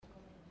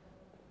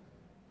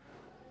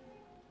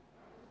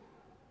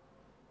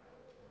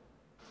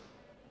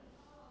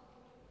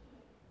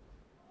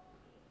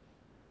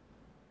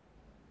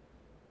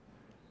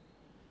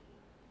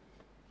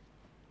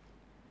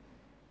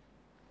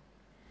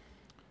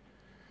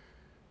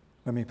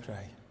Let me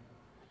pray.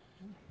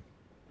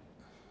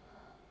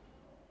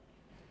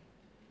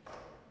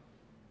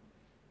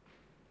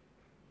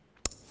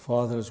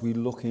 Father, as we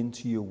look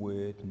into your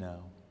word now,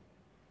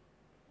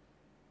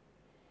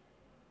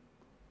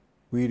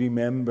 we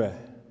remember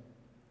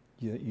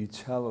you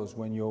tell us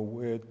when your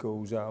word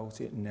goes out,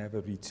 it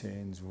never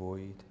returns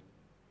void.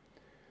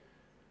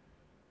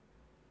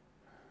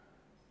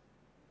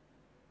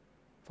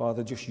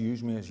 Father, just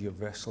use me as your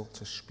vessel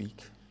to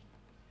speak.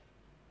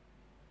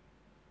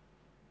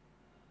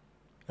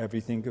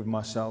 Everything of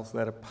myself,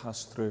 let it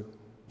pass through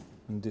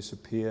and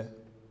disappear.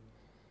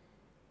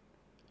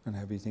 And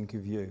everything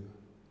of you,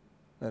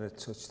 let it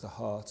touch the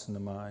hearts and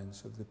the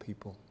minds of the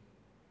people.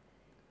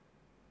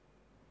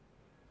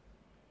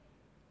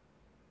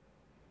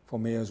 For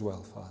me as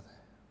well, Father.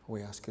 For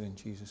we ask it in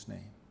Jesus'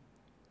 name.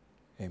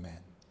 Amen.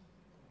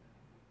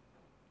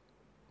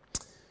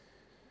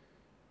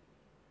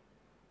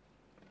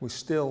 We're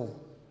still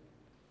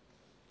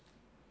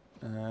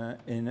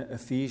in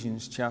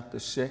Ephesians chapter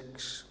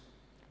 6.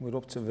 We're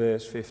up to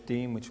verse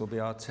 15, which will be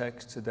our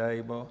text today.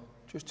 But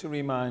just to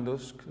remind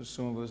us, because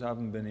some of us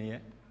haven't been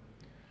here,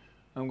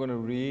 I'm going to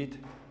read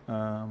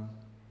up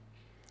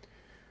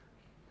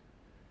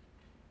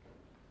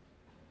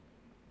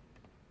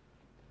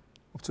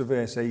to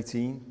verse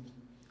 18,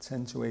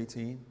 10 to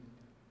 18.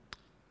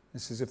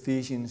 This is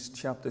Ephesians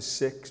chapter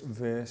 6,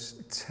 verse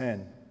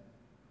 10.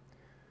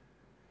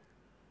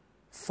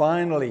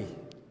 Finally,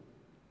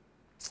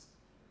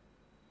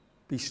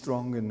 be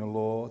strong in the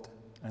Lord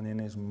and in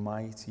his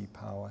mighty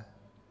power.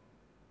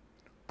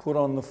 Put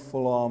on the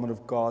full armor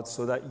of God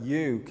so that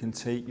you can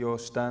take your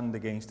stand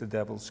against the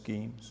devil's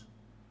schemes.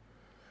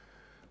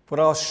 For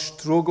our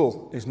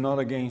struggle is not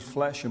against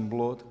flesh and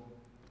blood,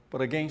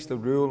 but against the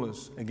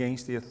rulers,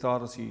 against the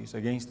authorities,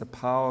 against the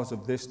powers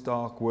of this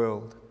dark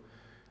world,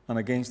 and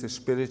against the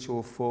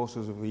spiritual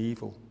forces of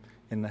evil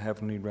in the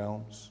heavenly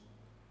realms.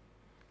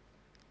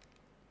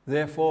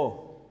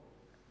 Therefore,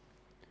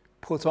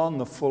 put on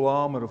the full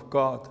armor of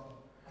God,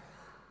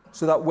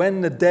 so that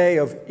when the day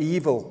of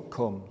evil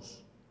comes,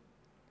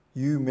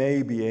 you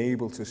may be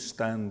able to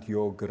stand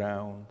your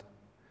ground.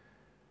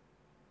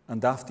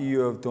 And after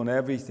you have done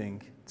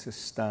everything, to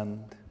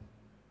stand.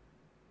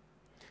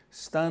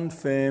 Stand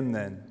firm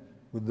then,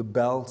 with the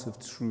belt of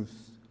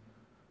truth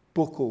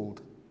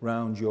buckled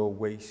round your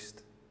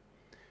waist,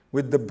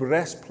 with the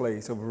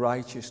breastplate of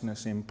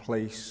righteousness in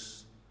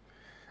place,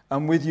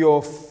 and with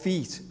your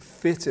feet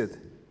fitted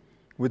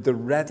with the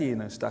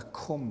readiness that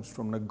comes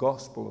from the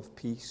gospel of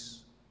peace.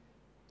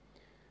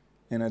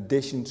 In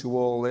addition to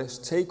all this,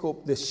 take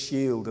up the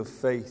shield of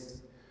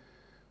faith,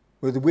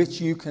 with which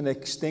you can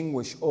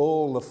extinguish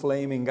all the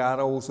flaming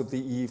arrows of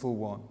the evil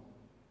one.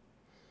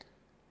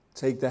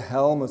 Take the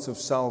helmet of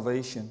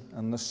salvation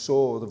and the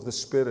sword of the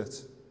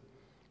Spirit,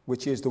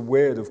 which is the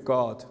word of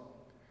God,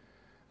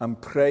 and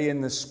pray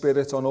in the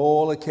Spirit on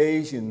all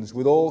occasions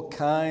with all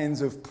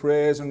kinds of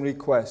prayers and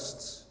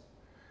requests.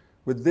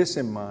 With this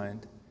in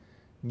mind,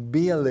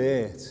 be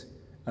alert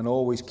and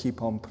always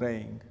keep on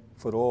praying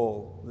for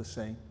all the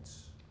saints.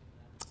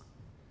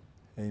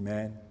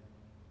 Amen.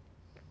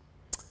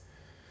 I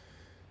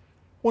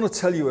want to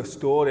tell you a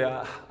story.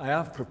 I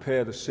have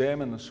prepared a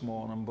sermon this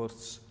morning,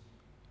 but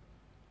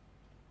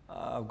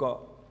I've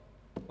got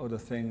other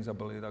things I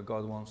believe that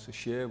God wants to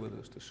share with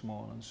us this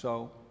morning.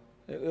 So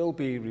it will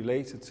be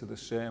related to the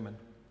sermon.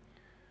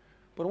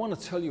 But I want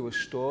to tell you a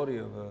story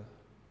of a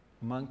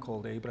man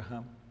called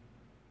Abraham.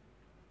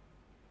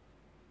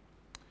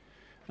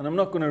 And I'm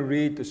not going to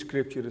read the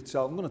scripture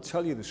itself. I'm going to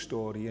tell you the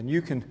story, and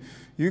you can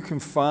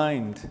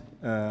find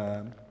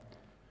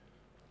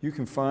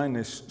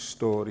this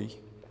story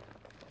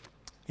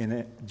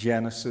in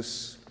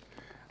Genesis,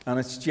 and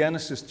it's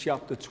Genesis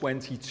chapter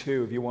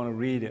 22. If you want to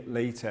read it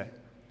later,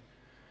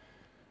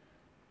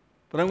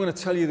 but I'm going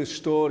to tell you the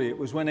story. It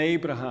was when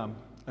Abraham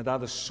had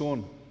a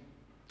son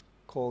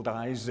called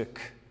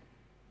Isaac,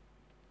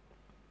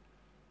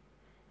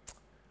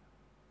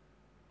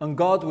 and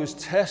God was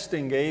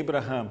testing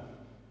Abraham.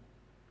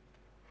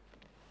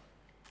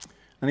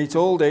 And he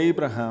told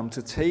Abraham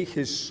to take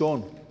his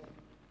son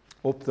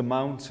up the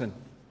mountain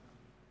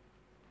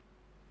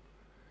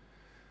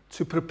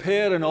to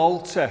prepare an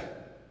altar,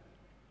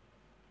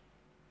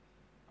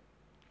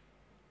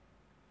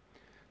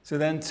 to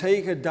then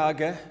take a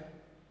dagger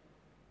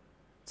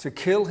to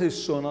kill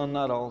his son on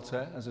that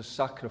altar as a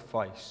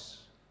sacrifice,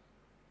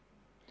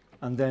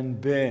 and then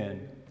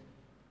burn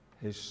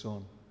his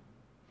son.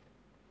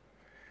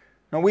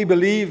 Now we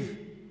believe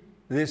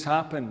this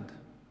happened.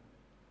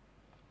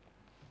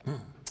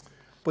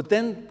 But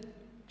then,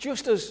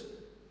 just as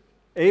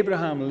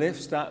Abraham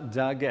lifts that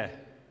dagger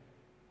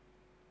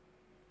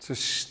to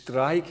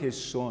strike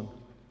his son,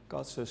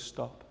 God says,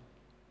 stop.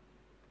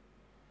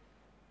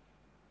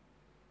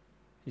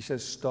 He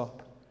says,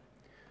 stop.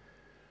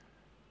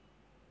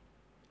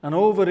 And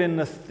over in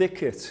the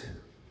thicket,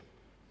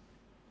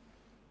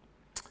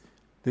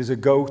 there's a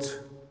goat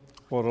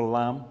or a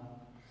lamb,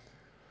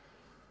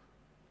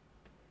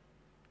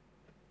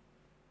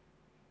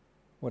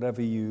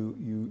 whatever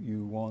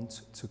you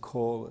want to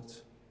call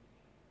it.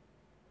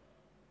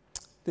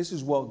 This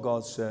is what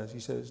God says. He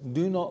says,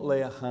 do not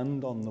lay a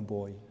hand on the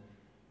boy,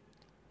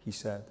 he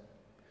said.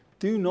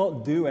 Do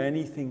not do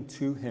anything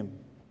to him.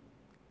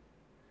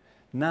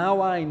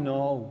 Now I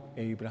know,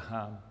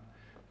 Abraham,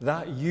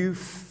 that you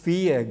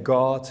fear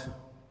God.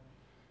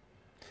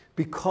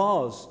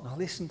 Because, now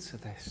listen to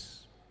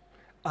this.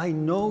 I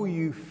know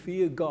you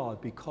fear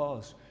God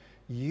because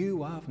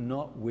you have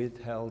not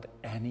withheld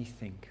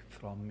anything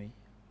from me.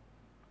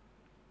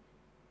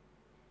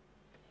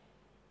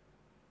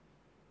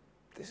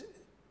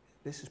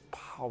 This is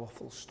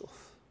powerful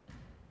stuff.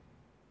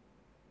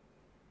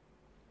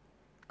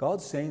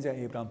 God's saying to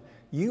Abraham,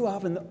 you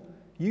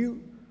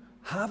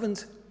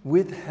haven't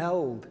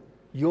withheld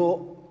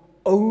your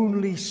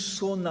only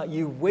son that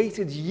you've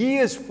waited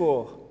years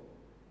for.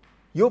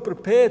 You're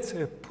prepared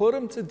to put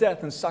him to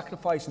death and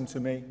sacrifice him to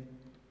me.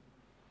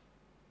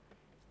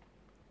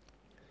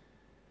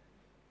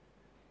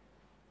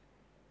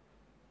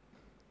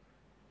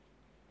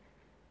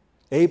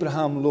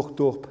 Abraham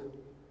looked up,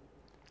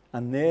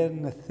 and there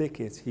in the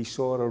thicket he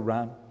saw a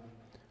ram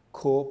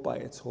caught by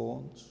its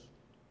horns.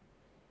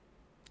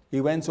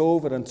 He went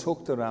over and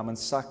took the ram and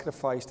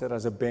sacrificed it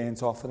as a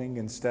burnt offering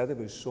instead of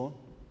his son.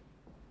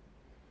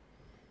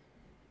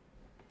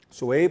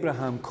 So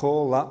Abraham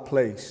called that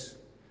place,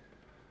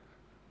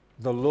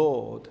 "The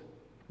Lord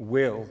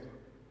will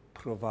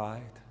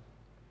provide."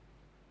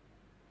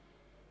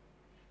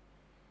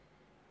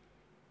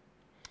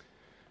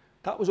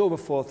 That was over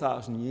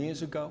 4,000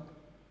 years ago.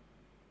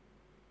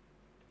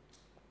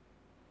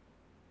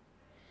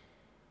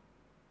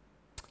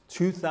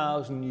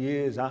 "2,000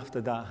 years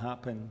after that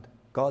happened,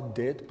 God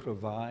did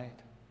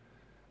provide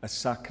a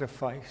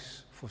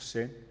sacrifice for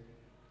sin.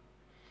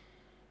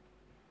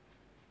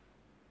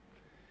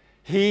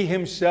 He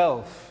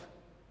himself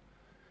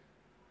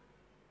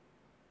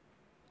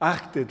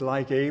acted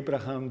like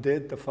Abraham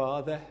did, the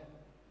father.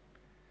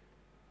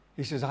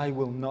 He says, "I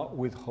will not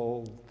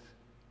withhold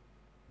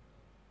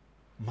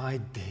my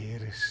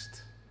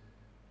dearest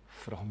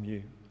from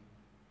you."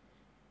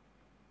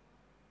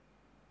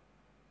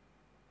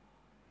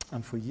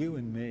 And for you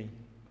and me,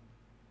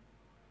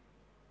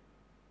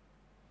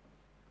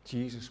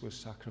 Jesus was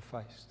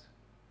sacrificed.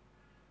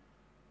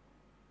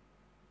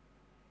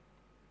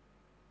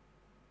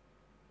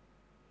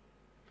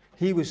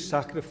 He was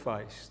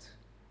sacrificed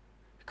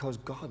because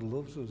God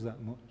loves us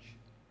that much.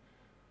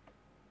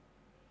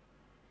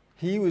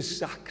 He was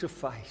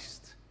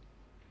sacrificed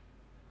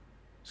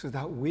so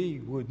that we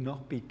would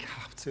not be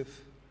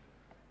captive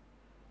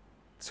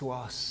to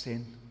our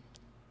sin.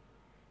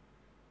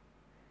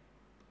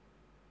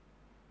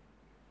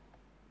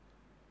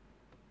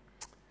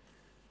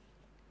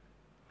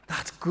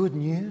 That's good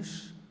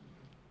news.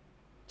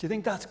 Do you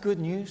think that's good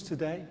news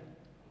today?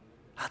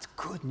 That's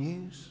good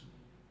news.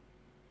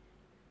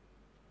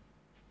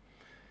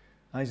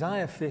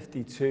 Isaiah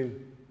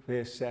 52,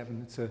 verse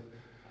 7, it's a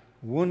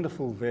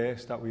wonderful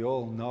verse that we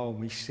all know and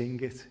we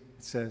sing it.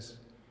 It says,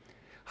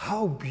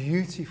 "How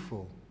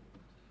beautiful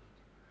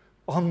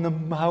on the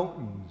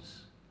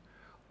mountains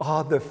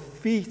are the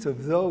feet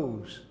of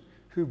those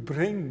who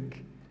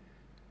bring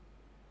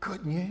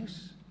good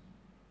news,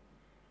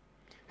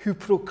 who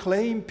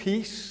proclaim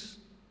peace,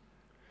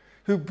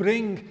 who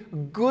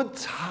bring good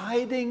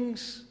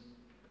tidings,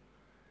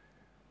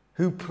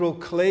 who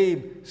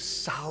proclaim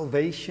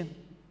salvation,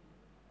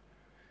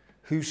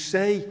 who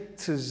say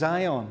to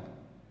Zion,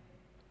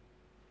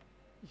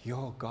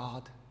 'Your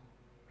God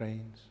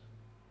reigns.'"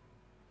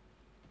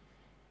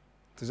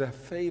 There's a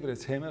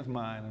favourite hymn of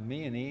mine, and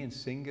me and Ian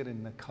sing it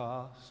in the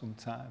car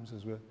sometimes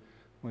as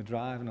we're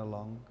driving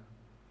along.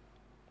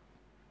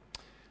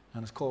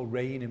 And it's called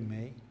 "Reign in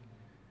Me."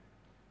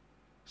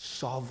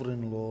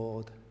 Sovereign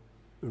Lord,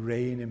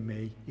 reign in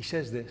me. He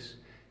says this,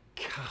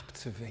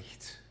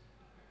 "Captivate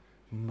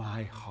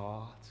my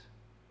heart.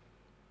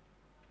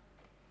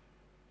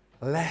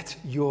 Let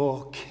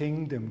your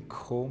kingdom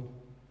come.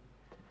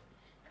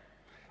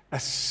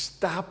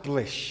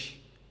 Establish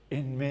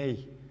in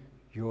me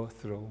your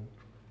throne."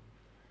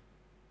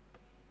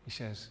 He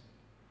says,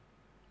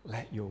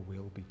 "Let your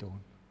will be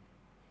done."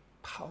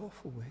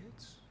 Powerful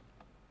words.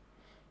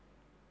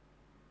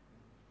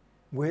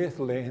 Worth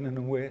learning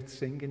and worth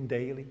singing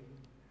daily.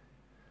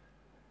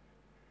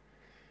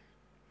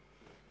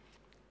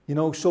 You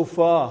know, so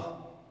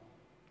far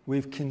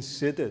we've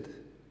considered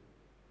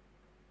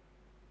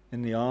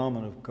in the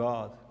armour of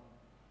God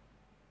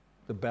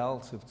the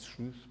belt of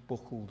truth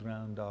buckled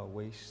round our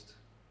waist.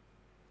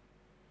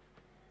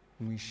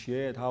 And we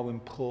shared how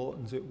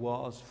important it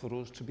was for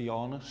us to be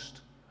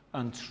honest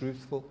and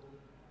truthful.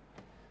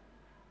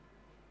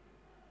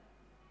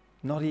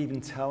 Not even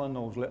telling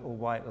those little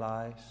white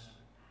lies.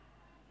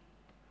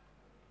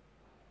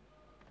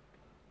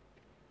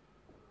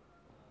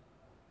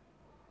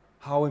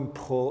 How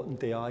important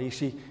they are. You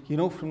see, you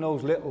know, from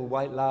those little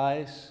white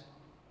lies,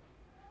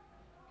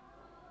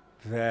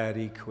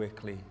 very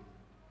quickly,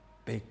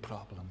 big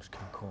problems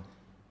can come.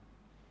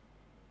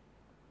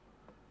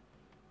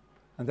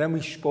 And then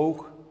we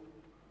spoke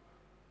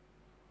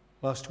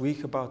last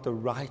week about the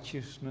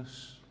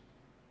righteousness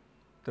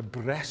the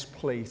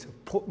breastplate,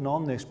 of putting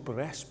on this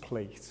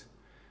breastplate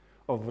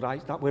of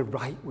right, that we're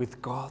right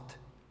with God.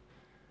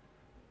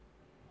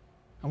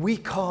 And we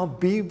can't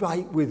be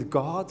right with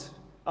God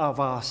of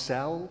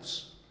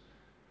ourselves.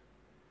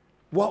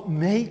 What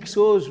makes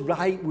us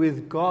right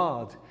with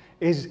God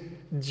is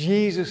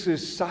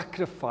Jesus'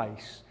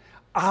 sacrifice,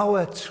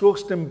 our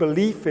trust and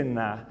belief in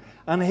that,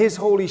 and his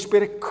Holy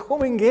Spirit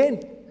coming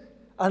in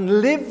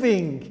and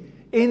living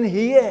in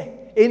here,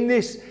 in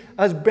this,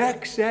 as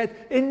Beck said,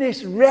 in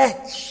this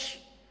wretch.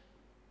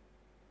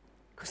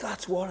 Because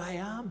that's what I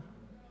am,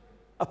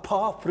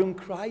 apart from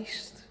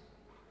Christ.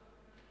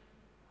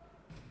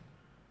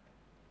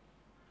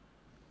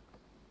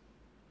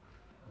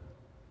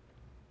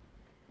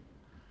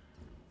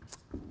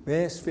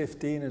 Verse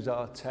 15 is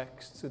our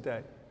text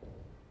today.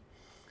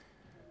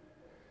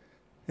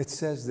 It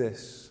says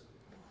this.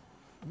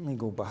 Let me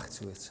go back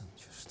to it and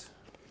just...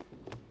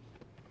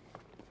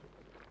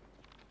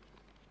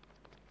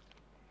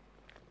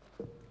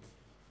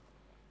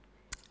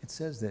 It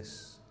says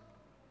this.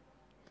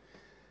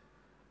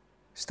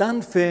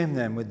 Stand firm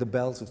then with the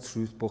belt of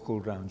truth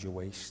buckled round your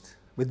waist,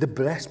 with the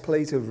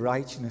breastplate of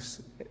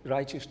righteousness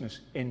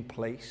in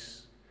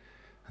place.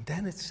 And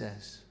then it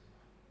says,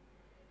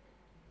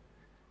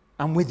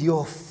 and with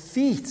your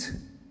feet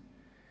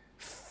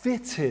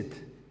fitted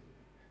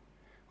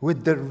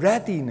with the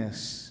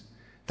readiness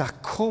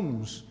that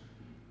comes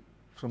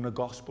from the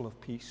gospel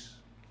of peace.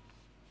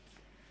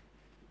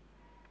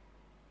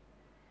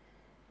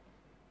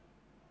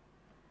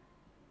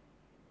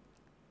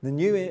 The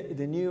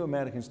New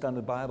American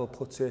Standard Bible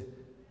puts it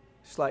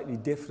slightly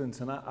different,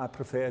 and I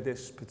prefer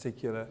this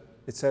particular.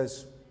 It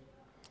says,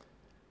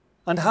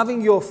 and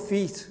having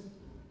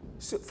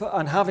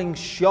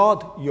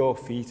shod your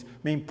feet,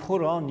 mean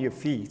put on your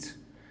feet,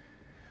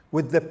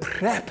 with the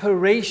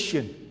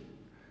preparation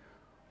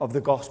of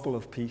the gospel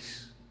of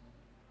peace.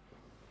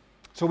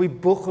 So we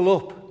buckle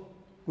up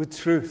with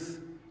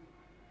truth.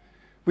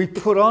 We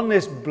put on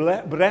this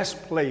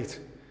breastplate,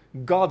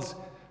 God's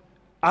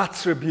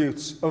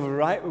attributes of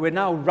right. We're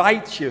now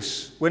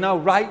righteous. We're now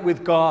right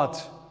with God.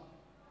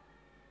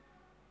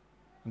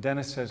 And then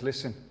it says,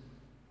 listen,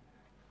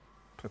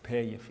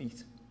 prepare your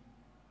feet.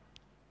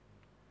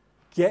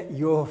 Get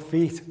your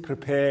feet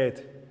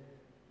prepared.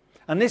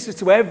 And this is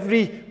to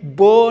every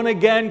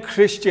born-again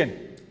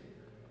Christian.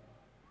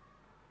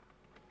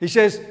 He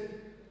says,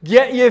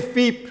 get your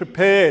feet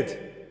prepared.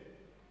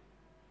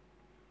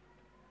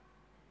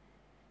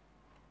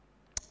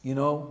 You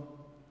know,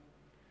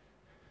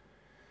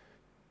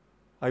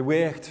 me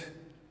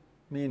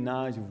and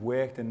Nige have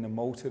worked in the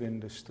motor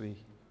industry,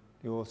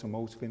 the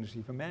automotive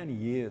industry, for many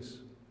years.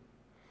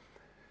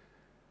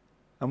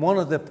 And one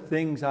of the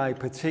things I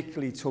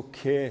particularly took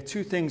care,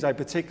 two things I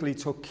particularly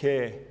took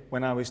care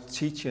when I was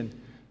teaching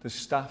the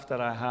staff that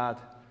I had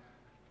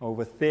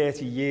over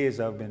 30 years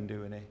I've been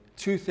doing it.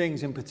 Two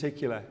things in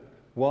particular.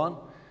 One,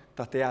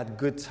 that they had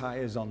good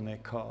tires on their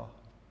car.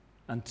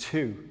 And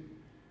two,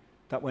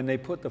 that when they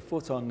put the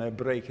foot on their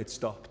brake, it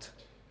stopped.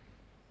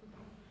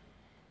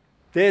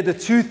 They're the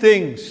two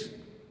things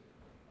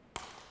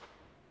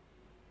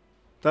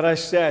that I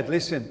said,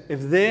 listen,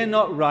 if they're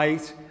not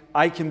right,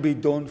 I can be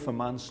done for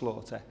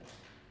manslaughter.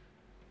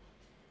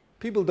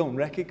 People don't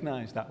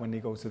recognize that when they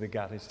go to the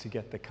garage to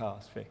get the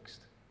cars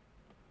fixed.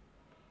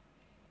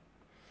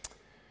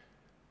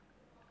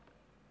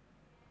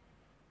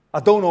 I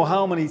don't know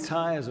how many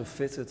tires I've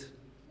fitted.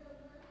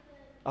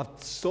 I've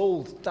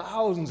sold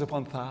thousands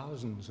upon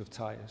thousands of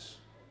tires.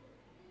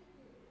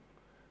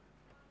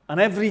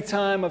 And every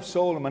time I've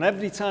sold them and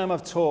every time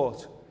I've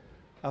taught,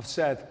 I've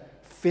said,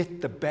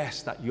 fit the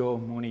best that your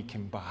money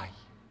can buy.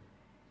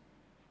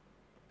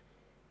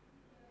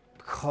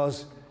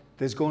 Because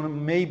there's going to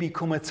maybe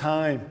come a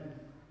time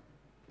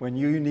when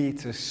you need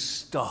to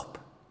stop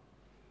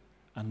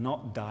and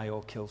not die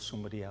or kill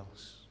somebody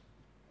else.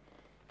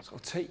 So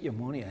take your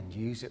money and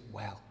use it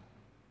well.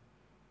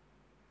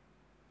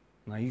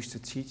 And I used to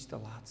teach the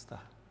lads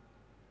that.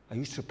 I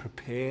used to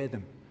prepare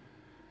them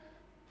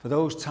for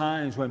those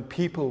times when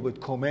people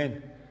would come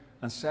in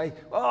and say,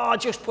 oh,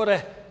 just put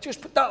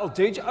that'll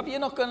do. Have you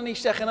not got any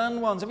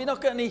second-hand ones? Have you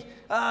not got any,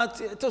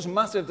 it doesn't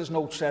matter if there's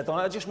no tread on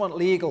it, I just want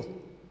legal.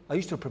 I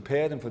used to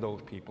prepare them for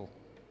those people.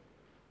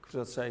 Because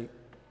I'd say,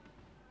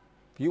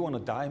 if you want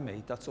to die,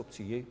 mate, that's up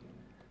to you.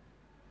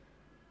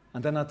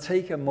 And then I'd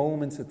take a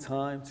moment of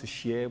time to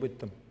share with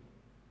them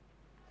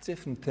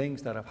different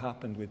things that have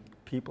happened with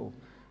people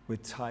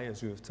with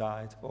tires who have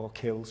died or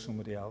killed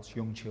somebody else,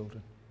 young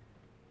children.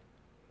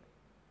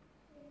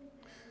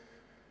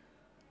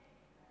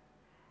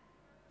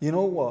 You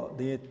know what?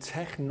 The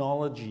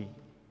technology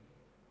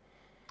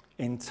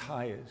in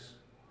tires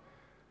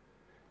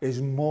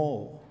is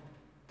more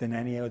than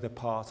any other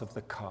part of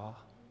the car.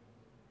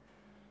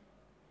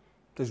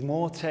 There's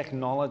more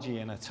technology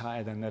in a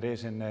tire than there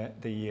is in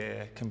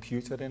the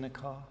computer in a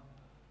car.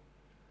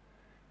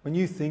 When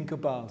you think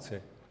about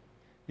it,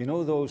 you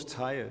know those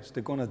tires,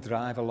 they're going to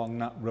drive along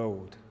that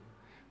road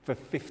for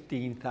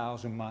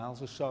 15,000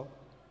 miles or so.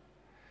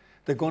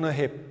 They're going to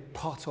hit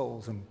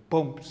potholes and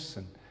bumps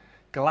and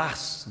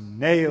glass, and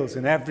nails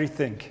and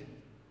everything.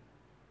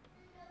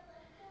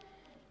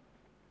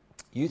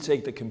 You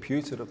take the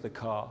computer of the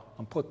car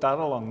and put that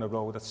along the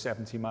road at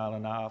 70 miles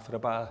an hour for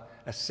about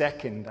a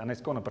second and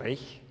it's going to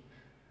break.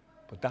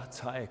 But that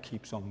tyre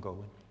keeps on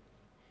going.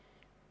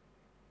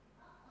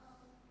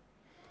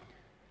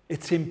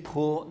 It's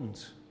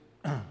important,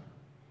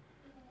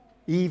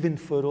 even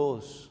for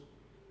us,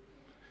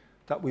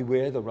 that we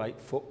wear the right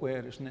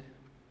footwear, isn't it?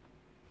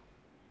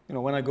 You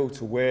know, when I go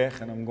to work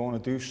and I'm going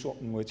to do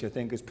something which I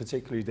think is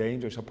particularly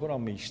dangerous, I put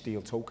on my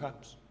steel toe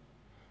caps.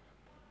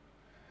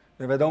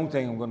 If I don't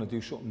think I'm going to do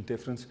something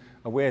different,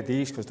 I wear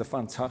these because they're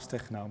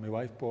fantastic now. My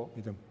wife bought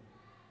me them.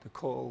 They're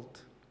called,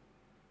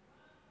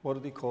 what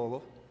do they call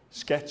them?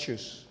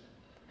 Skechers.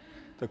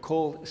 They're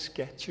called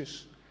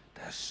Skechers.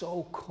 They're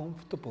so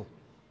comfortable.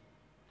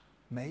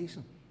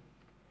 Amazing.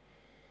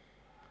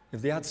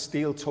 If they had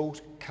steel toe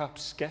cap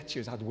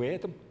Skechers, I'd wear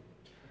them.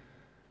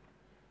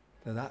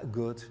 They're that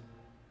good.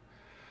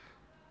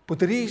 But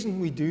the reason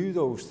we do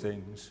those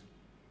things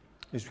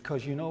is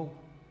because, you know,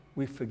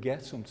 we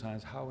forget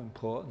sometimes how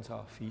important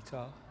our feet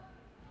are.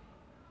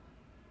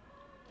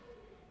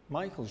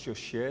 Michael's just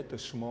shared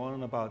this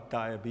morning about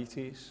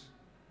diabetes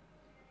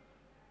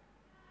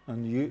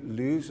and you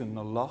losing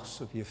the loss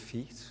of your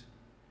feet.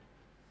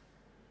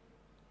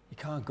 You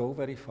can't go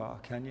very far,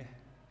 can you?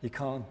 You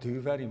can't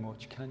do very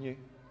much, can you?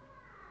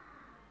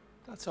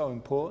 That's how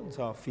important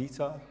our feet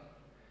are.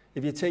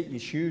 If you take your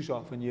shoes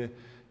off and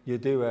you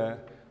do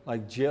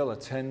like Jill, a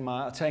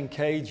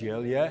 10K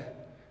Jill, yeah?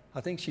 I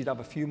think she'd have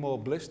a few more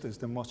blisters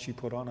than what she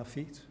put on her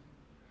feet.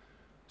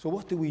 So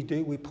what do?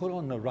 We put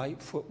on the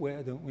right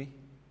footwear, don't we?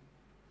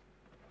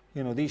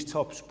 You know, these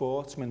top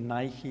sportsmen,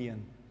 Nike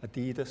and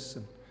Adidas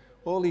and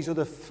all these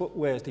other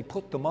footwears, they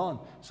put them on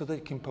so they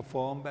can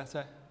perform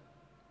better.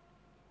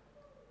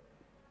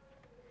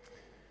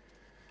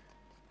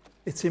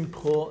 It's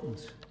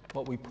important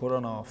what we put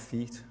on our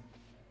feet.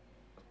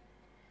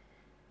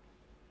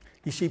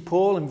 You see,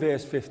 Paul in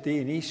verse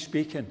 15, he's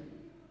speaking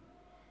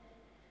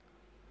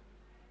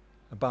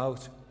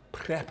about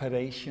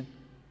preparation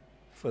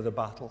for the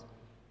battle.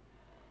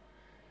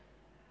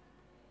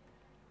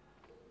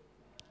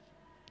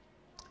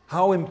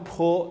 How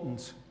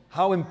important,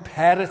 how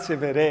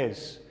imperative it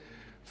is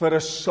for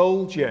a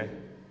soldier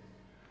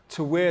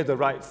to wear the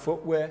right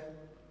footwear.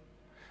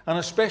 And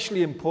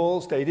especially in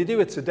Paul's day, they do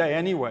it today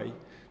anyway.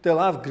 They'll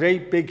have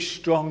great big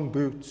strong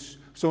boots.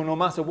 So no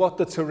matter what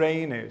the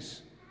terrain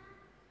is,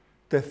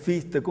 their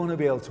feet, they're going to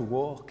be able to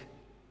walk.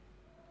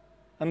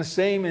 And the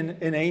same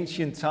in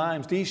ancient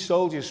times. These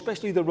soldiers,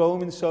 especially the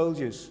Roman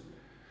soldiers,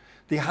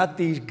 they had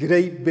these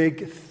great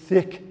big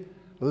thick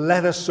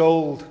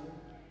leather-soled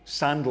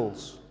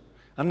sandals.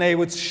 And they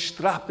would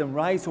strap them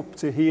right up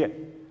to here.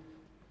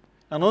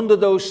 And under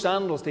those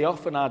sandals, they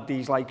often had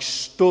these like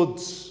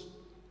studs.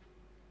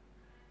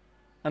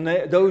 And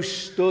those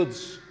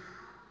studs,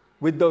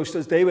 with those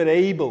studs, they were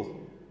able,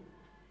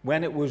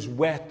 when it was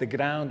wet, the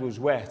ground was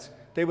wet,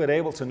 they were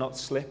able to not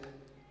slip.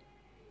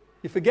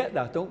 You forget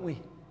that, don't we?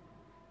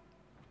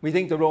 We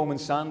think the Roman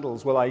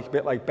sandals were like a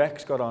bit like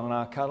Beck's got on and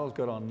our Carol's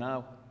got on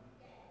now.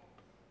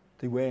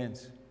 They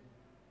weren't.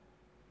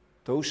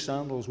 Those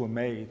sandals were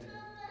made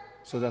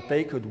so that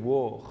they could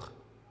walk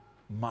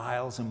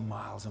miles and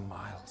miles and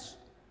miles,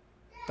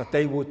 that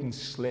they wouldn't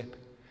slip.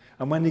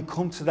 And when they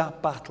come to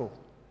that battle,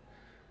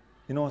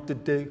 you know what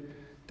they'd do?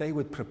 They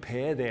would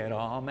prepare their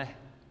armor.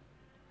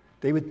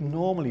 They would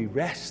normally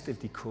rest if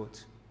they could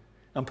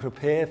and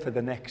prepare for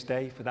the next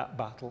day for that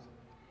battle.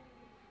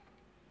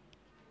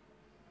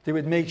 They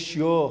would make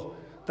sure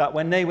that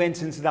when they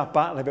went into that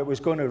battle, if it was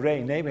going to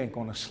rain, they weren't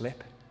going to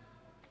slip.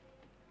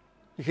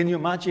 Can you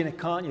imagine it,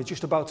 can't you?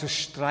 Just about to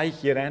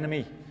strike your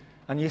enemy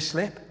and you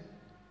slip.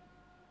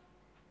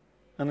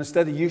 And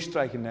instead of you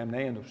striking them,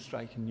 they end up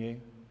striking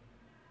you.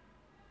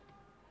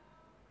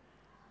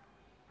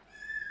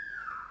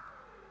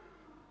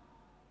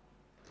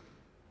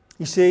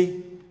 You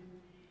see,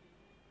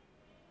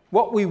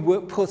 what we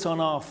put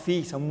on our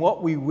feet and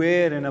what we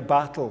wear in a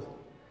battle,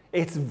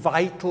 it's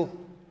vital.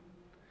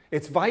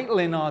 It's vital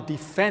in our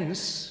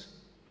defense,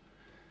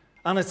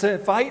 and it's a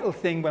vital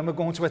thing when we're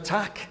going to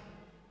attack.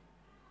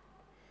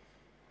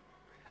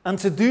 And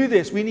to do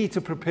this, we need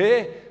to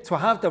prepare to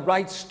have the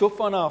right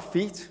stuff on our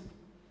feet.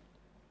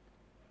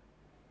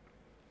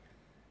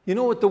 You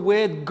know what the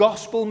word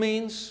gospel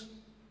means?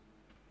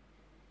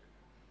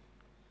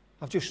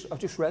 I've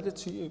just read it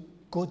to you.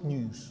 Good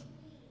news.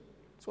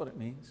 That's what it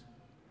means.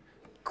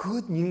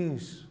 Good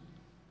news.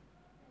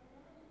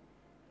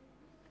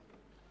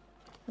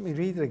 Let me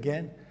read it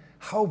again.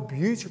 How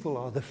beautiful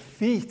are the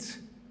feet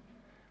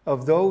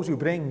of those who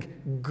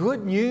bring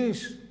good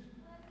news.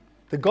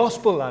 The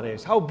gospel, that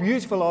is. How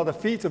beautiful are the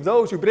feet of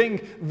those who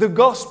bring the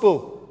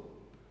gospel.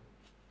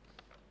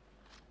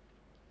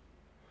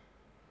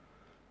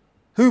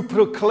 Who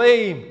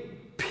proclaim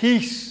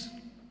peace.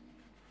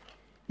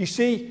 You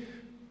see,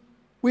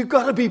 we've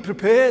got to be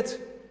prepared.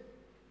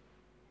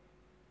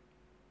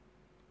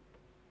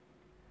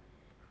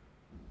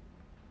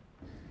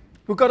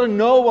 We've got to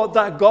know what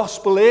that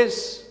gospel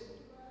is.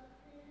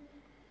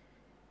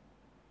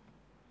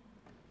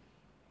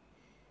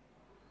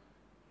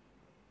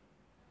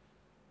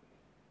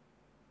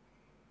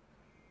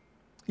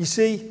 You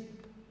see,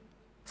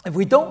 if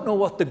we don't know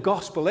what the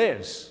gospel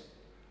is,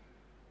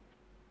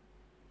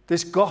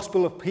 this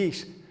gospel of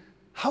peace,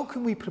 how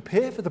can we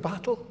prepare for the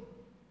battle?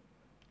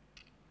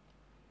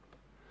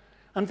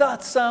 And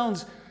that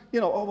sounds,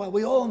 oh, well,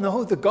 we all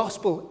know the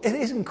gospel. It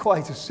isn't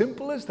quite as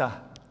simple as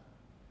that.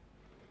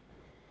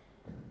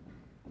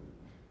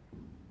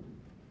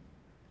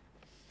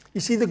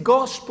 You see, the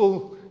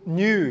gospel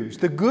news,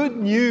 the good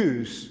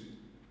news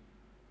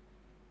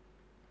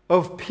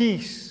of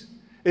peace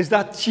is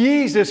that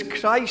Jesus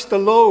Christ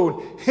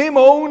alone, Him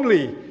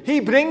only, He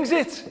brings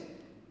it.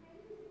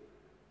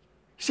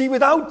 See,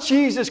 without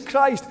Jesus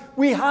Christ,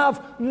 we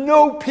have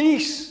no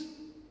peace.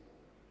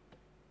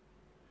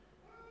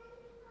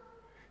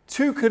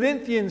 2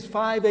 Corinthians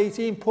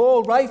 5:18,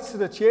 Paul writes to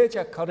the church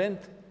at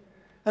Corinth,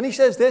 and he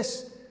says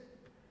this,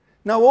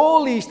 "Now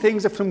all these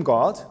things are from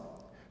God,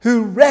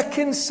 who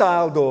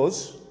reconciled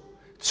us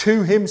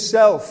to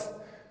Himself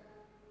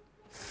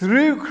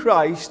through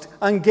Christ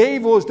and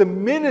gave us the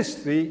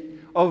ministry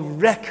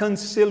of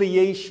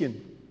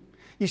reconciliation."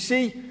 You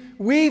see,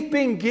 we've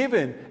been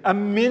given a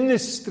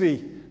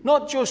ministry,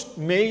 not just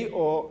me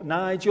or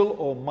Nigel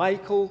or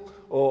Michael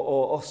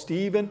or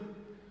Stephen.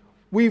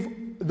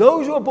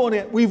 Those who are born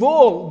here, we've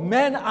all,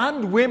 men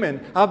and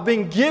women, have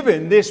been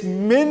given this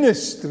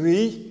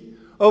ministry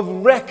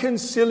of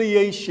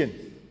reconciliation.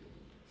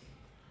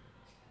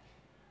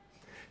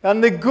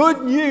 And the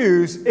good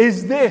news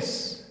is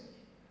this,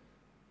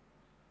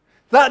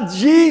 that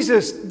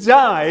Jesus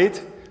died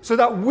so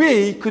that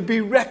we could be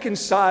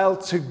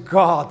reconciled to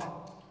God.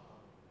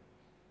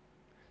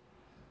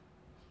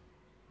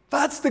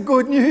 That's the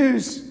good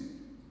news.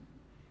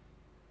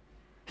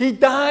 He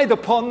died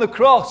upon the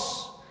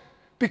cross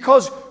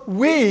because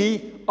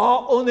we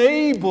are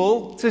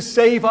unable to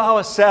save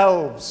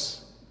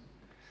ourselves.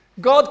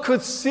 God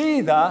could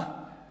see that,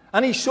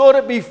 and He saw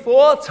it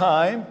before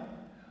time,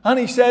 and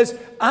He says,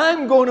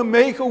 I'm going to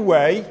make a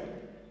way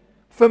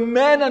for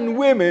men and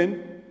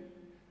women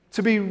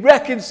to be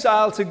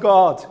reconciled to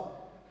God.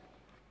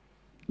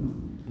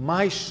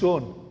 My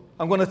son.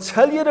 I'm going to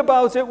tell you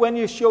about it when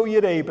you show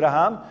your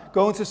Abraham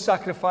going to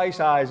sacrifice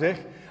Isaac.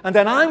 And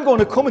then I'm going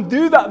to come and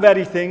do that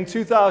very thing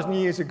 2,000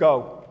 years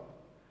ago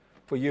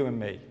for you and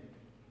me.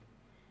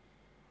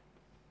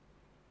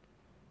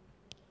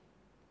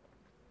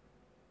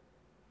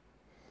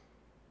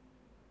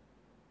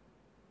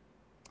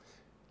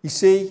 You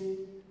see,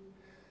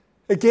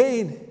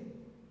 again,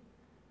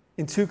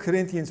 in 2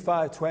 Corinthians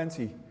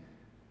 5:20,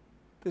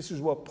 this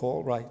is what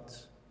Paul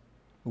writes.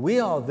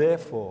 We are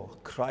therefore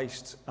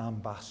Christ's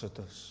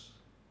ambassadors,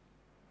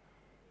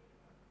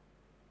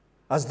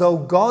 as though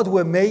God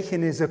were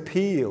making His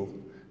appeal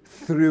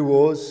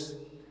through us.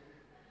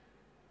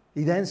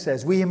 He then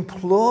says, we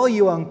implore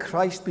you on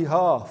Christ's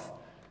behalf,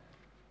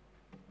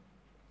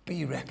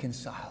 be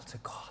reconciled to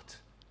God.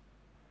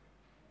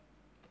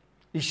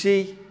 You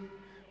see,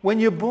 when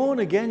you're born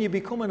again, you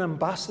become an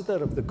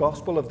ambassador of the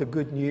gospel of the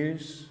good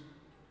news.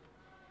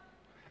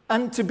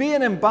 And to be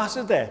an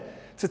ambassador,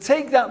 to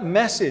take that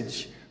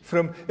message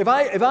from, if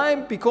I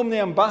become the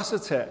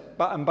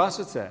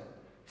ambassador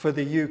for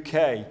the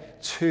UK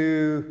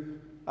to,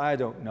 I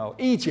don't know,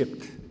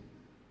 Egypt,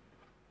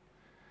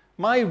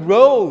 my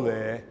role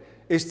there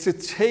is to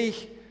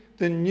take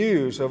the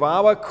news of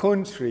our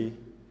country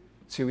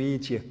to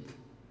Egypt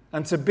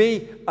and to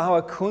be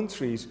our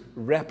country's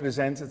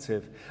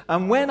representative.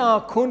 And when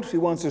our country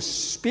wants to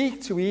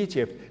speak to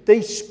Egypt,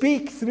 they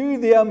speak through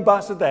the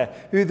ambassador,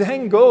 who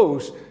then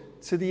goes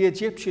to the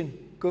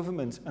Egyptian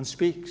government and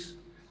speaks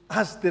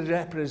as the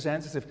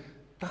representative.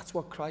 That's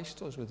what Christ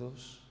does with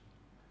us.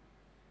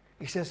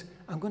 He says,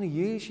 I'm going to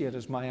use you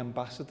as my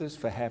ambassadors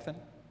for heaven.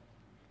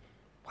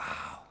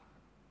 Wow.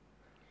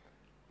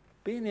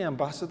 Being the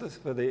ambassador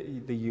for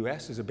the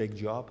US is a big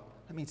job.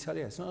 Let me tell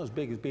you, it's not as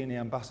big as being the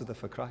ambassador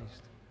for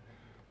Christ.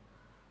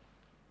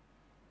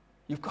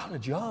 You've got a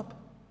job,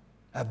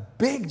 a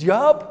big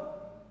job.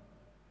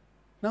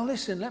 Now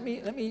listen, let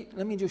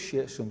me just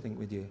share something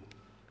with you.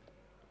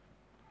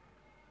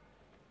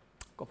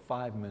 I've got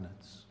 5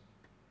 minutes.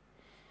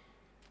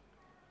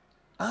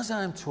 As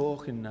I'm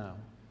talking now,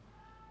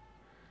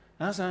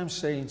 as I'm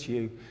saying to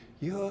you,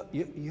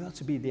 you're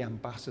to be the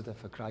ambassador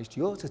for Christ.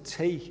 You're to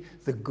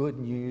take the good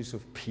news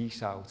of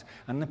peace out.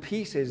 And the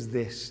peace is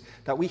this,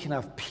 that we can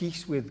have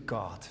peace with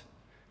God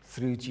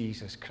through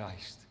Jesus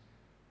Christ.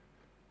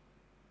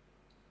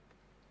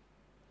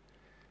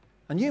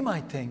 And you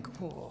might think,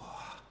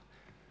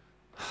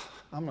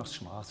 I'm not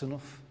smart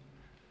enough.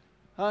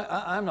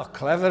 I'm not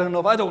clever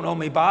enough. I don't know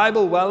my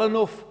Bible well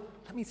enough.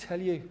 Let me tell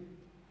you,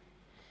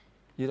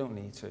 you don't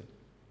need to.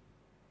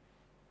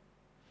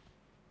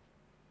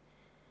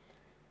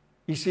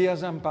 You see,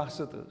 as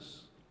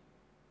ambassadors,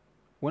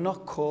 we're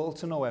not called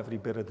to know every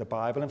bit of the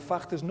Bible. In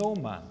fact, there's no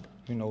man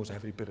who knows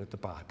every bit of the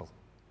Bible.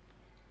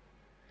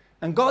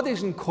 And God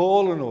isn't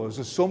calling us,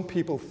 as some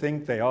people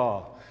think they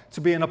are,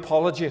 to be an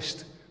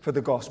apologist for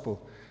the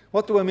gospel.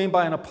 What do I mean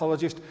by an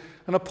apologist?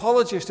 An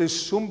apologist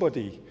is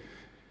somebody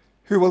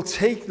who will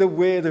take the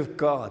word of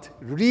God,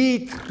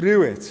 read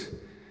through it,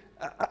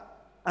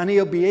 and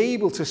he'll be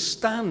able to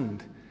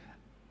stand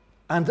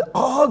and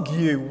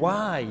argue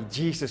why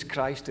Jesus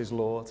Christ is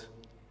Lord.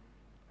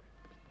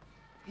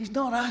 He's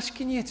not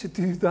asking you to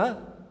do that.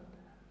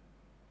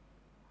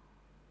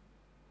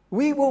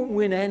 We won't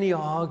win any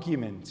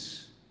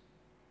arguments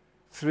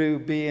through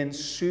being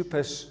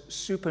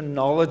super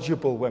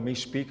knowledgeable when we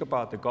speak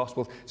about the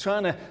gospel,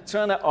 trying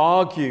to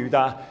argue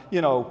that,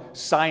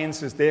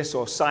 science is this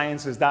or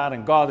science is that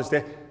and God is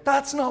there.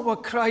 That's not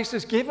what Christ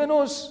has given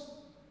us.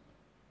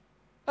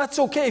 That's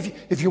okay.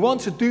 If you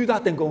want to do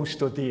that, then go and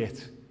study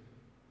it.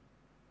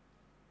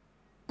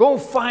 Go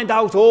and find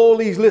out all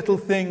these little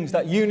things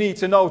that you need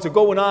to know to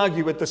go and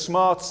argue with the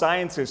smart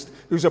scientist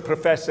who's a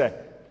professor.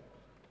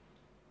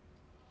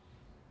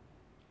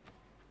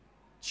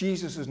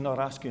 Jesus is not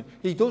asking.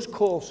 He does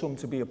call some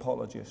to be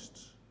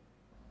apologists.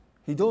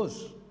 He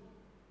does.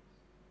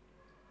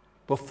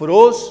 But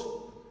for us,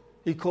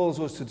 he calls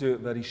us to do it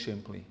very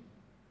simply.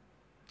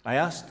 I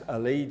asked a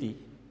lady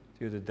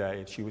the other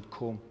day if she would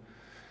come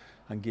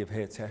and give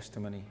her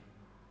testimony.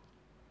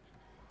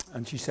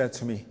 And she said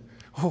to me,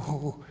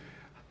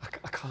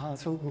 I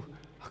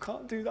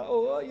can't do that.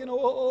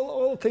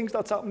 All the things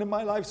that's happened in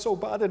my life so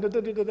bad.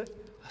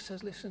 I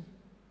says, listen,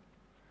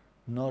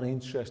 I'm not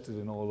interested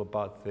in all the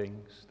bad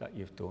things that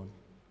you've done.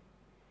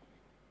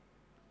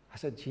 I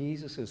said,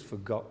 Jesus has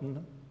forgotten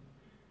them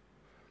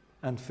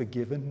and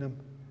forgiven them.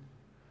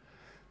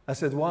 I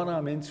said, what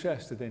I'm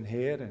interested in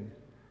hearing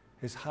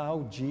is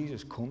how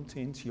Jesus come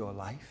into your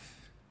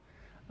life.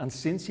 And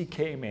since he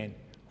came in,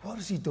 what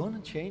has he done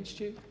and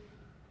changed you?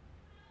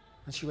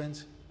 And she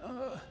went,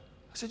 I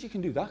said, you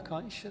can do that,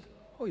 can't you? She said,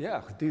 oh yeah,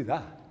 I could do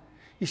that.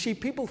 You see,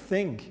 people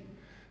think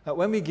that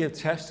when we give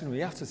testimony,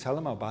 we have to tell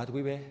them how bad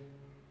we were.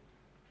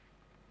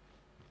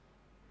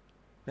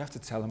 We have to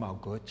tell them how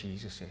good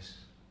Jesus is.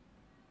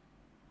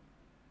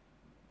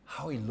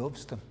 How he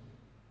loves them.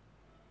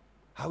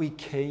 How he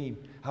came.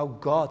 How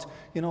God,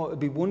 it would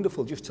be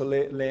wonderful just to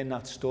learn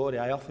that story.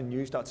 I often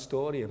use that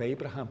story of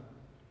Abraham.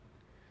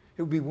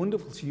 It would be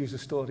wonderful to use a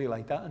story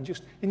like that and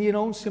just in your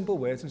own simple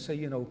words and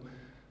say,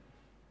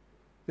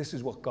 this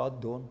is what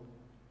God done.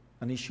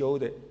 And he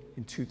showed it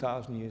in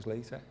 2,000 years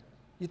later.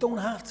 You don't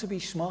have to be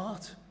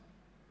smart.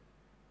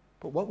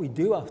 But what we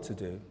do have to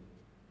do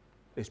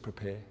is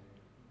prepare.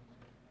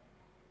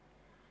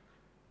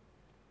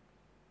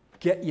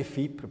 Get your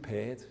feet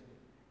prepared.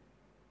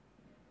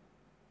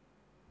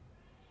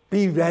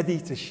 Be ready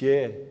to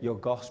share your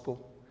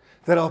gospel.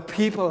 There are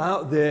people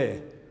out there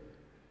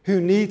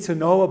who need to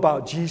know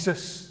about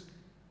Jesus.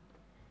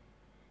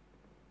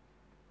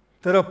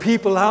 There are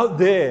people out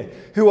there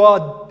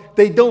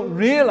they don't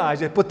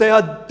realize it, but they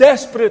are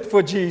desperate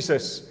for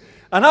Jesus.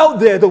 And out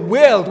there, the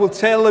world will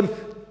tell them,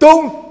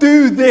 don't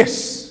do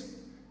this.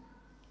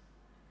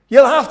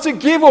 You'll have to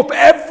give up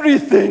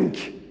everything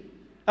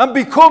and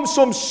become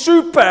some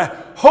super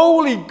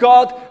holy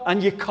God,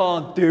 and you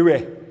can't do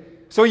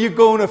it. So you're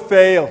going to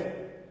fail.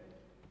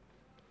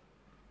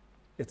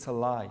 It's a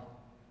lie.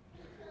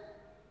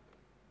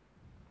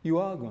 You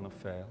are going to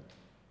fail.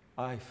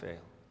 I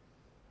fail.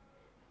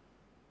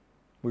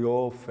 We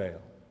all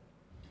fail.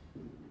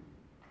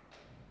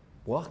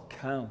 What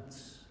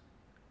counts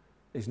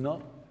is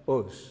not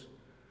us,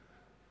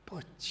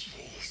 but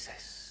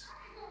Jesus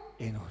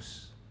in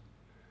us.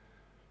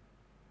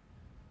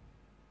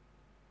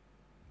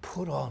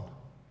 Put on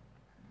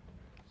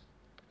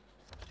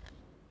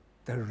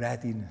the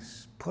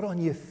readiness. Put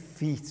on your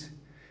feet.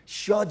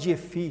 Shod your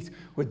feet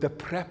with the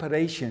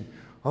preparation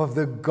of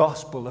the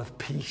gospel of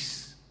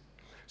peace.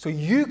 So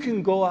you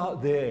can go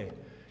out there.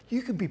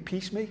 You can be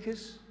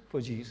peacemakers for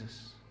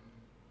Jesus.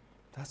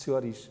 That's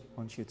what he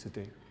wants you to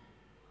do.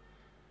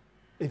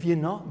 If you're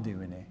not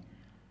doing it,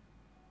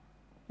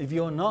 if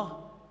you're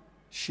not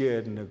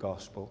sharing the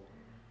gospel,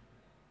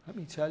 let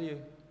me tell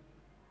you,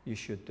 you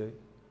should do,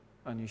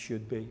 and you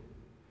should be.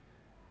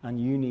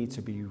 And you need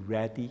to be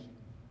ready,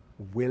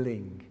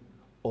 willing,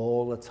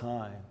 all the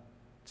time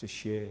to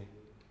share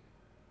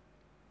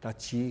that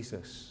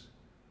Jesus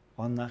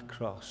on that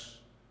cross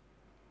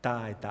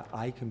died that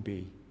I can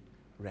be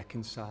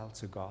reconciled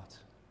to God.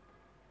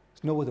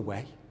 There's no other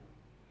way.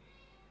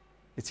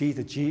 It's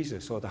either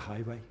Jesus or the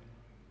highway.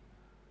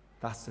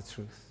 That's the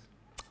truth.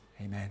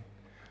 Amen.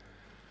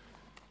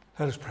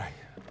 Let us pray.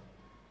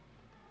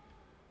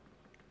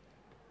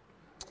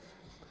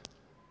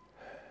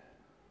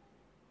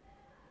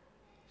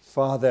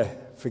 Father,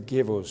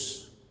 forgive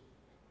us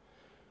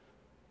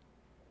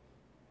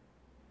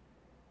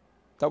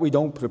that we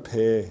don't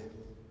prepare.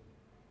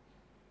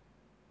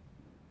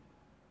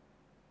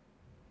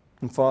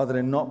 And Father,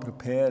 in not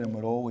preparing,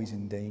 we're always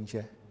in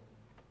danger.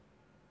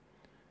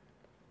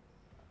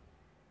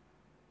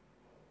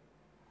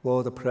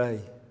 Lord, I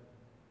pray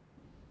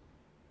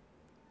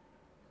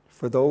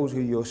for those who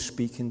you're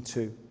speaking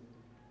to.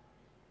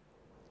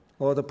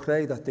 Lord, I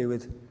pray that they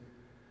would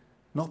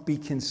not be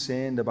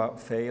concerned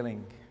about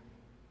failing,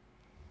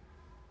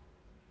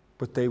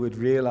 but they would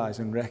realize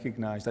and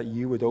recognize that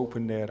you would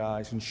open their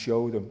eyes and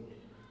show them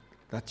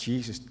that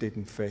Jesus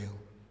didn't fail.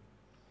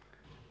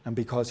 And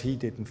because he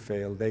didn't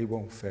fail, they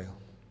won't fail.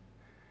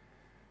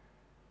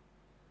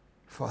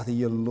 Father,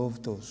 you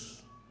loved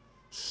us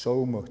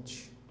so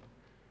much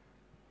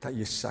that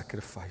you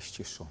sacrificed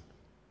your Son.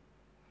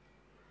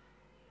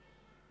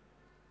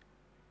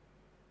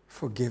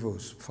 Forgive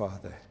us,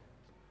 Father,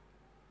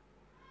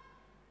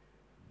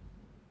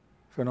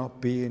 for not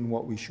being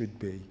what we should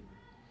be,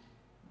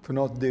 for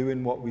not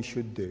doing what we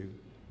should do.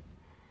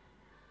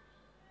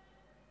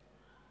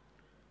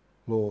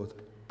 Lord,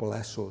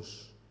 bless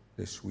us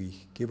this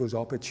week. Give us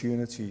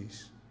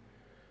opportunities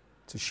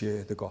to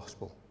share the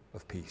gospel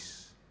of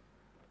peace.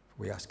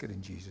 We ask it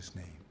in Jesus'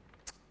 name.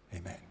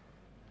 Amen.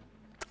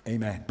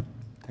 Amen.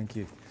 Thank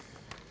you.